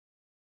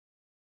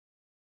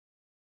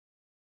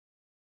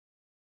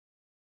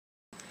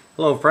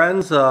Hello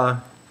friends,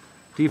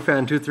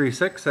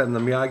 DFan236 and the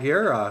Miyagi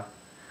here.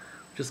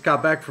 Just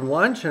got back from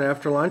lunch, and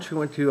after lunch we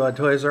went to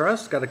Toys R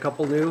Us, got a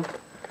couple new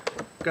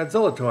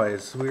Godzilla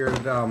toys. We were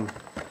at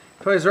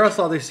Toys R Us.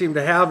 All they seem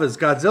to have is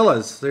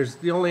Godzillas. There's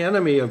the only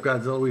enemy of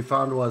Godzilla we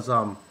found was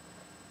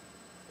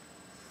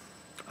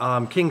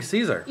King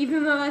Caesar.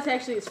 Even though that's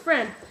actually his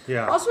friend.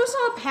 Yeah. Also, I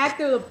saw a pack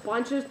there with a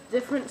bunch of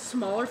different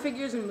smaller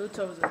figures and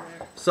Mutos in there.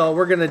 So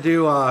we're gonna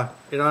do an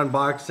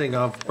unboxing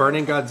of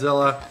Burning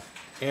Godzilla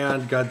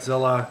and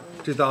Godzilla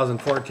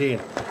 2014.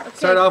 Okay.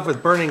 Start off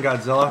with Burning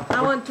Godzilla.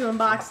 I want to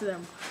unbox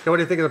them. Okay, what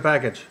do you think of the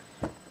package?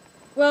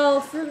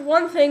 Well, for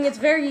one thing, it's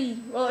very,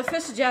 well, it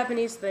fits a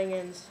Japanese thing,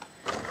 and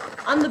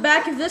on the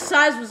back, if this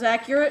size was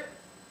accurate,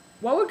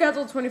 what would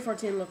Godzilla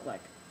 2014 look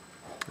like?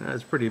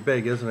 That's pretty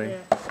big, isn't it?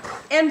 Yeah.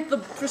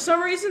 And for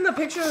some reason, the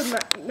picture of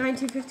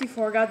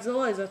 1954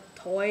 Godzilla is a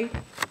toy.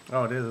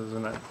 Oh, it is,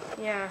 isn't it?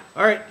 Yeah.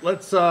 All right,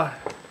 let's do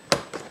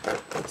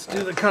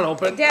the cut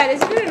open. Dad,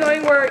 isn't it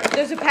annoying where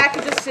there's a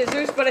package of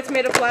scissors, but it's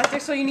made of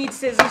plastic, so you need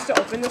scissors to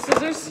open the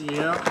scissors?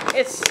 Yeah.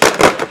 It's...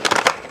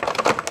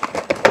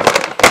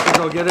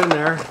 Go get in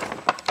there.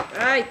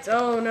 Alright,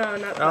 oh no, not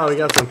plastic. Oh, we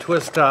got some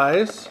twist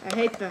ties. I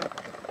hate them.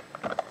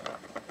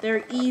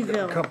 They're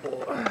evil. A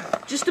couple.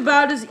 Just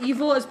about as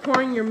evil as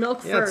pouring your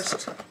milk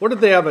first. What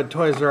did they have at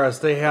Toys R Us?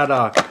 They had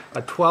a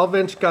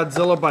 12-inch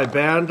Godzilla by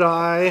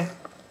Bandai.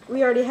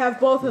 We already have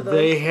both of those.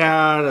 They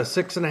had a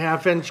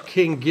 6.5-inch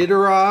King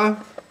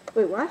Ghidorah.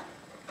 Wait, what?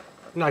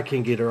 Not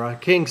King Ghidorah,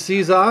 King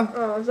Caesar.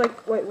 Oh, I was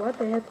like, wait, what?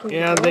 They had King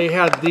And Ghidorah? they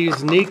had these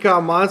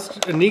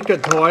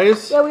NECA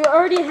toys. Yeah, we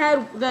already had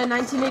the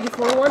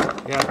 1984 one.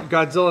 Yeah,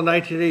 Godzilla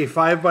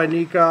 1985 by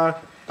NECA,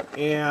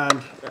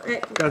 and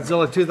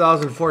Godzilla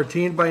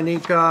 2014 by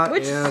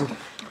NECA, and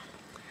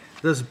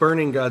this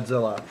Burning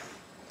Godzilla.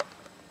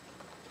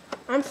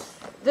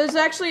 There's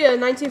actually a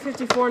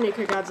 1954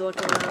 NECA Godzilla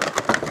coming out.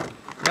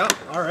 Yep,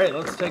 alright,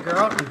 let's take her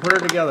out and put her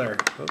together.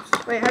 Oops.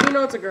 Wait, how do you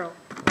know it's a girl?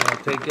 I'll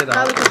take it out.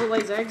 Probably because it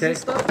lays eggs and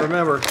stuff?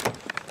 Remember,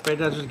 pay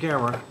attention to the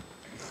camera.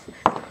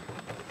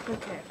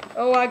 Okay.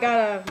 Oh, I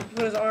gotta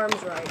put his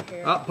arms right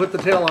here. Put the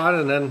tail on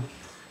and then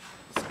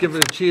let's give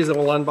it a cheese and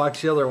we'll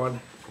unbox the other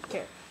one.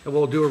 Okay. And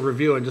we'll do a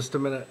review in just a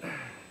minute.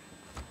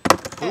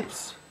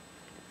 Oops.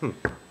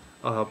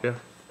 I'll help you.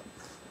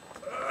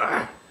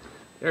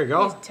 There you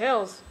go. These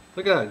tails.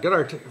 Look at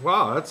that. Good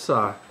wow, that's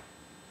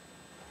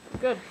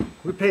Good.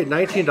 we paid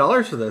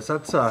 $19 for this.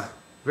 That's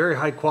very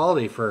high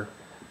quality for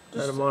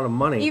that amount of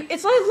money.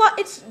 It's like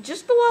it's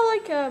just a lot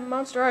like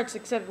Monster Arts,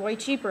 except way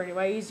cheaper and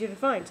way easier to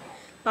find.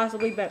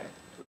 Possibly better.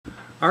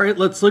 Alright,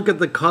 let's look at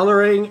the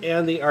coloring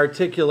and the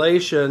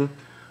articulation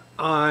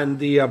on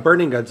the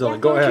Burning Godzilla.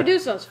 Go ahead.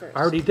 Introduce us first. I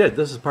already did.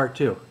 This is part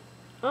 2.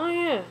 Oh,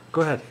 yeah.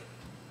 Go ahead.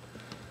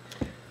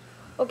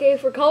 Okay,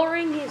 for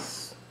coloring,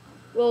 he's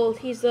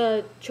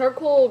the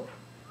charcoal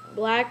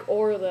black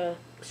or the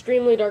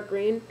extremely dark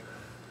green.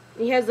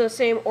 He has the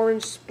same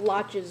orange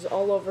splotches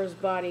all over his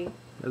body.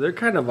 They're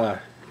kind of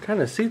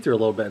see-through a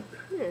little bit.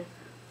 Yeah.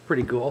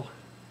 Pretty cool.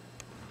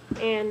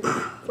 And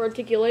for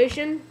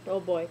articulation, oh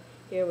boy,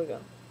 here we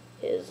go.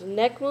 His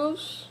neck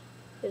moves,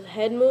 his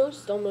head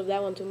moves. Don't move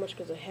that one too much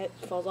because the head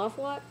falls off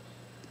a lot.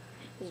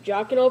 His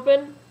jaw can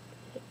open.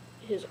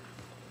 His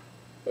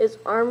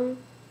arm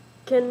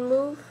can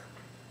move.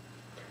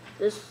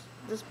 This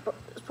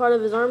part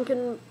of his arm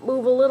can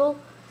move a little.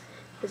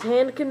 His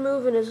hand can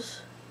move, and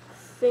his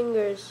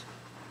fingers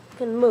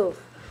can move.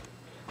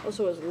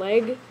 Also, his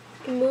leg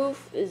can move.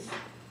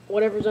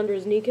 Whatever's under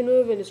his knee can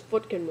move, and his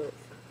foot can move.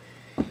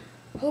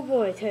 Oh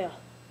boy, tail.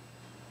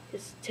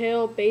 His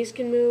tail base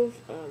can move.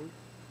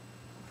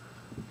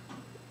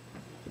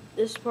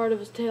 This part of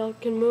his tail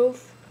can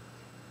move.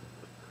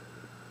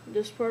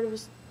 This part of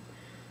his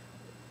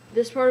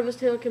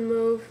tail can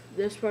move.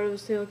 This part of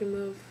his tail can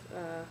move.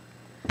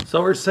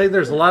 So we're saying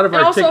there's a lot of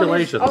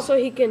articulations. Also,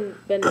 he can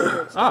bend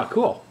over. Ah,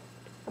 cool.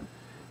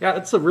 Yeah,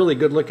 it's a really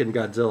good-looking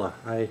Godzilla.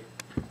 I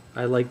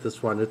like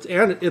this one.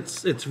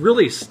 It's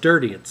really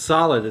sturdy. It's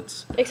solid.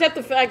 Except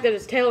the fact that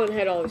his tail and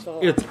head always fall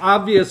off. It's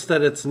obvious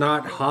that it's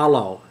not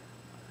hollow.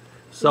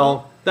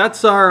 So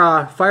that's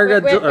our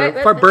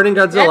Burning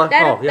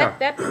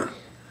Godzilla.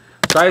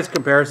 Size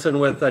comparison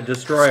with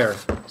Destroyer.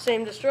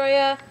 Same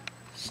Destroyer,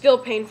 still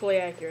painfully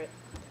accurate.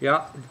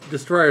 Yeah,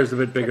 Destroyer is a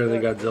bit bigger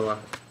than Godzilla.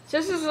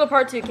 Since this is a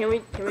part 2, can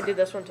we do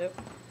this one too?